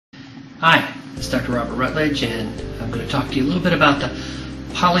Hi, it's Dr. Robert Rutledge, and I'm going to talk to you a little bit about the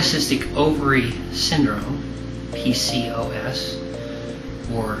Polycystic Ovary Syndrome, PCOS,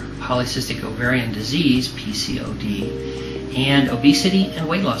 or Polycystic Ovarian Disease, PCOD, and obesity and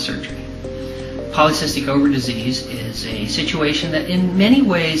weight loss surgery. Polycystic ovary disease is a situation that in many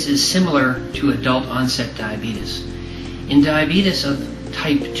ways is similar to adult onset diabetes. In diabetes of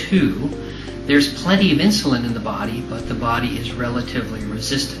type 2, there's plenty of insulin in the body, but the body is relatively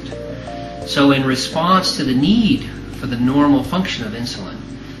resistant. So in response to the need for the normal function of insulin,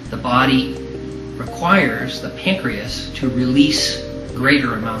 the body requires the pancreas to release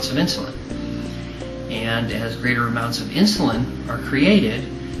greater amounts of insulin. And as greater amounts of insulin are created,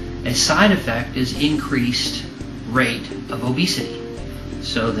 a side effect is increased rate of obesity,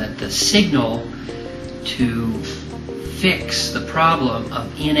 so that the signal to fix the problem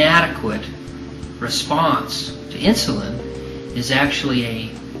of inadequate response to insulin is actually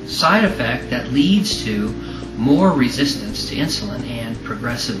a side effect that leads to more resistance to insulin, and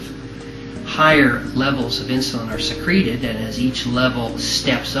progressive higher levels of insulin are secreted, and as each level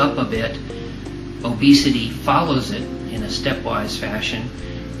steps up a bit, obesity follows it in a stepwise fashion.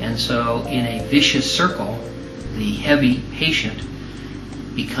 And so in a vicious circle, the heavy patient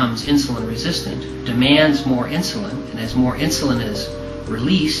becomes insulin resistant, demands more insulin, and as more insulin is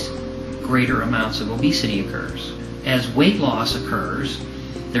released, greater amounts of obesity occurs. As weight loss occurs,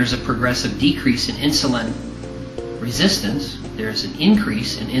 there's a progressive decrease in insulin resistance, there's an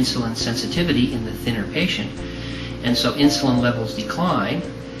increase in insulin sensitivity in the thinner patient, and so insulin levels decline,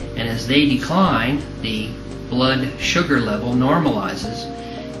 and as they decline, the blood sugar level normalizes,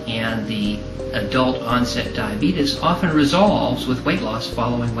 and the adult onset diabetes often resolves with weight loss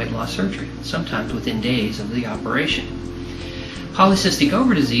following weight loss surgery, sometimes within days of the operation. Polycystic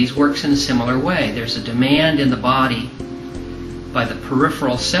ovary disease works in a similar way. There's a demand in the body by the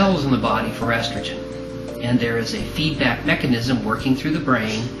peripheral cells in the body for estrogen, and there is a feedback mechanism working through the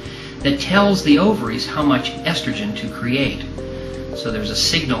brain that tells the ovaries how much estrogen to create. So there's a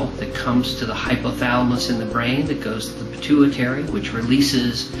signal that comes to the hypothalamus in the brain that goes to the pituitary, which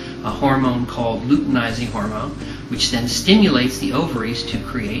releases a hormone called luteinizing hormone, which then stimulates the ovaries to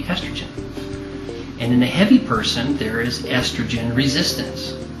create estrogen. And in a heavy person, there is estrogen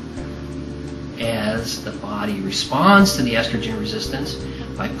resistance. As the body responds to the estrogen resistance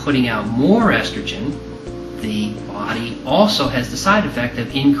by putting out more estrogen, the body also has the side effect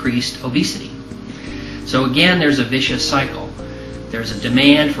of increased obesity. So again, there's a vicious cycle. There's a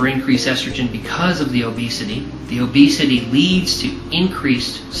demand for increased estrogen because of the obesity. The obesity leads to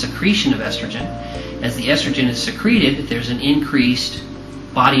increased secretion of estrogen. As the estrogen is secreted, there's an increased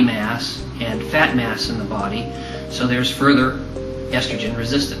body mass and fat mass in the body, so there's further estrogen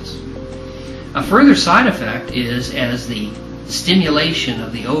resistance. A further side effect is as the stimulation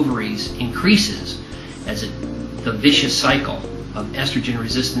of the ovaries increases, as the vicious cycle of estrogen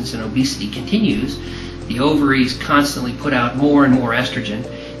resistance and obesity continues, the ovaries constantly put out more and more estrogen.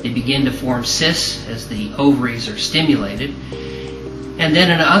 They begin to form cysts as the ovaries are stimulated. And then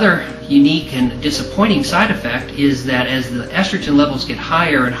another unique and disappointing side effect is that as the estrogen levels get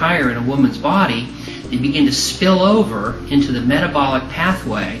higher and higher in a woman's body, they begin to spill over into the metabolic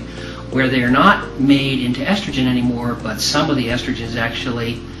pathway, where they are not made into estrogen anymore, but some of the estrogen is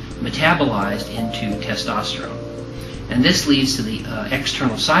actually metabolized into testosterone. And this leads to the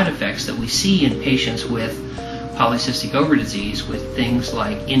external side effects that we see in patients with polycystic ovary disease, with things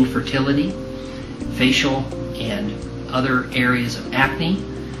like infertility, facial and other areas of acne,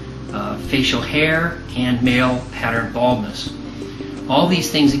 facial hair, and male pattern baldness. All these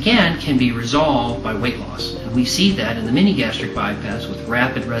things, again, can be resolved by weight loss. And we see that in the Mini-Gastric Bypass with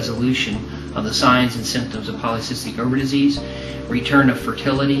rapid resolution of the signs and symptoms of polycystic ovary disease, return of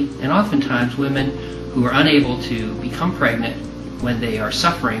fertility, and oftentimes women who are unable to become pregnant when they are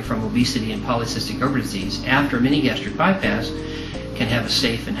suffering from obesity and polycystic ovary disease after a Mini-Gastric Bypass can have a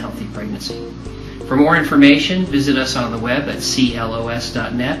safe and healthy pregnancy. For more information, visit us on the web at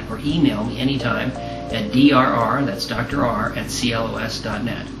clos.net or email me anytime at drr, that's Dr. R, at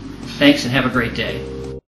clos.net. Thanks and have a great day.